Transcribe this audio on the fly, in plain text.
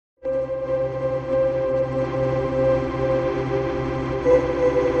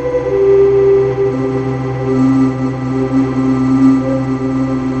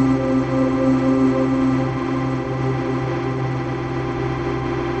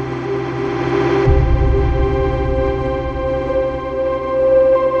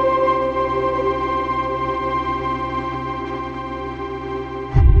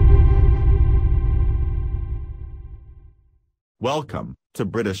Welcome to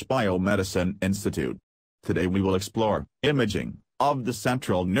British Biomedicine Institute. Today we will explore imaging of the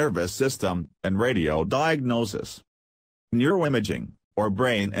central nervous system and radiodiagnosis. Neuroimaging, or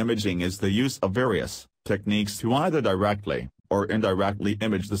brain imaging, is the use of various techniques to either directly or indirectly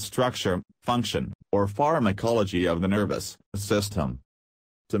image the structure, function, or pharmacology of the nervous system.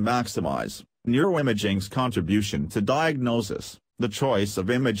 To maximize neuroimaging's contribution to diagnosis, the choice of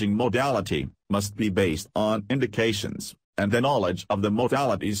imaging modality must be based on indications and the knowledge of the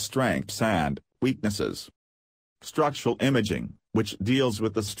modality's strengths and weaknesses. Structural imaging, which deals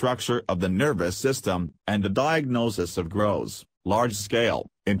with the structure of the nervous system and the diagnosis of gross, large-scale,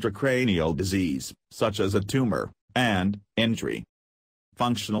 intracranial disease, such as a tumor, and injury.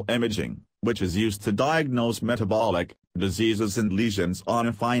 Functional imaging, which is used to diagnose metabolic diseases and lesions on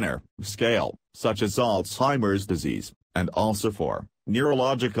a finer scale, such as Alzheimer's disease, and also for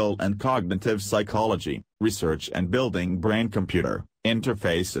neurological and cognitive psychology, research and building brain-computer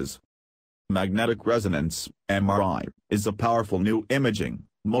interfaces. Magnetic resonance, MRI, is a powerful new imaging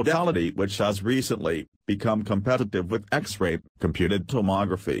modality which has recently become competitive with X-ray computed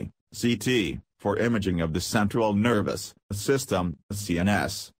tomography, CT, for imaging of the central nervous system,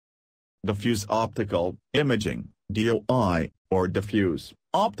 CNS. Diffuse optical imaging, DOI, or diffuse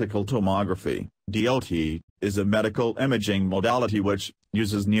optical tomography, DOT, is a medical imaging modality which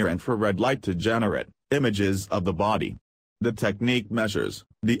uses near-infrared light to generate images of the body. The technique measures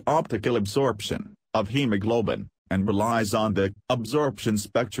the optical absorption of hemoglobin and relies on the absorption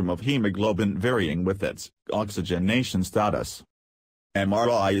spectrum of hemoglobin varying with its oxygenation status.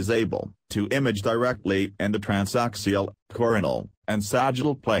 MRI is able to image directly in the transaxial, coronal, and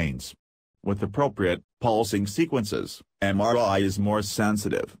sagittal planes. With appropriate pulsing sequences, MRI is more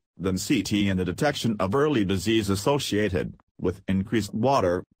sensitive than CT in the detection of early disease associated with increased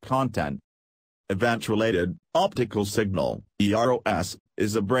water content. Event-related optical signal, EROS,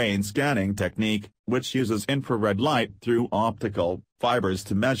 is a brain scanning technique which uses infrared light through optical fibers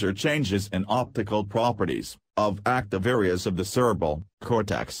to measure changes in optical properties of active areas of the cerebral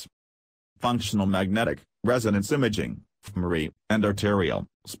cortex. Functional magnetic resonance imaging, fMRI, and arterial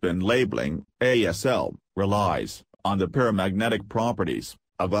spin labeling, ASL, relies on the paramagnetic properties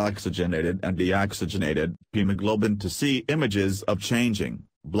of oxygenated and deoxygenated hemoglobin to see images of changing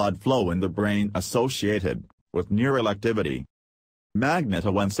blood flow in the brain associated with neural activity.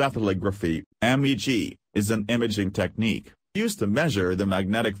 Magnetoencephalography, MEG, is an imaging technique used to measure the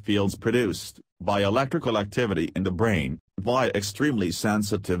magnetic fields produced by electrical activity in the brain via extremely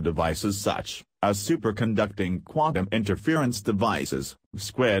sensitive devices such as superconducting quantum interference devices,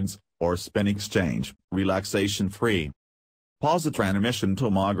 SQUIDs, or spin exchange, relaxation-free. Positron emission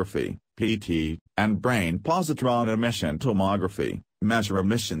tomography, PT, and brain positron emission tomography measure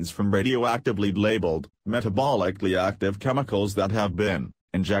emissions from radioactively labeled, metabolically active chemicals that have been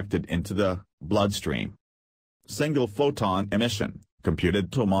injected into the bloodstream. Single photon emission, computed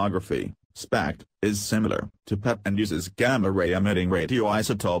tomography, SPECT, is similar to PET and uses gamma-ray emitting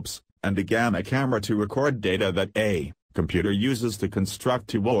radioisotopes and a gamma camera to record data that a computer uses to construct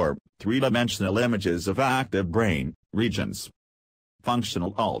 2- or 3-dimensional images of active brain regions.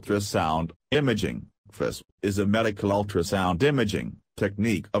 Functional ultrasound imaging, FIS, is a medical ultrasound imaging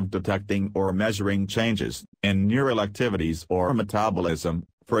technique of detecting or measuring changes in neural activities or metabolism,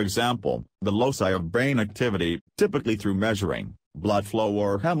 for example, the loci of brain activity, typically through measuring blood flow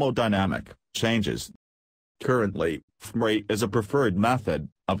or hemodynamic changes. Currently, fMRI is a preferred method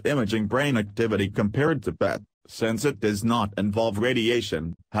of imaging brain activity compared to PET, since it does not involve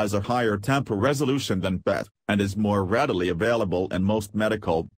radiation, has a higher temporal resolution than PET, and is more readily available in most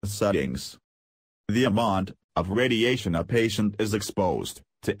medical settings. The amount of radiation a patient is exposed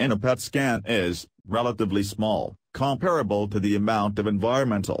to in a PET scan is relatively small, comparable to the amount of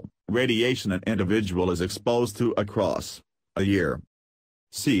environmental radiation an individual is exposed to across a year.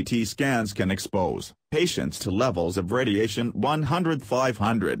 CT scans can expose patients to levels of radiation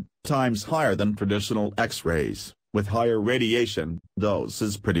 100-500 times higher than traditional X-rays, with higher radiation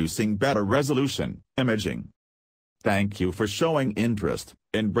doses producing better resolution imaging. Thank you for showing interest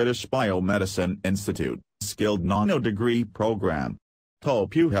in British Biomedicine Institute Skilled Nano-Degree Program.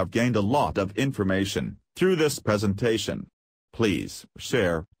 Hope you have gained a lot of information through this presentation. Please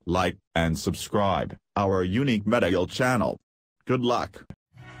share, like, and subscribe our unique medical channel. Good luck.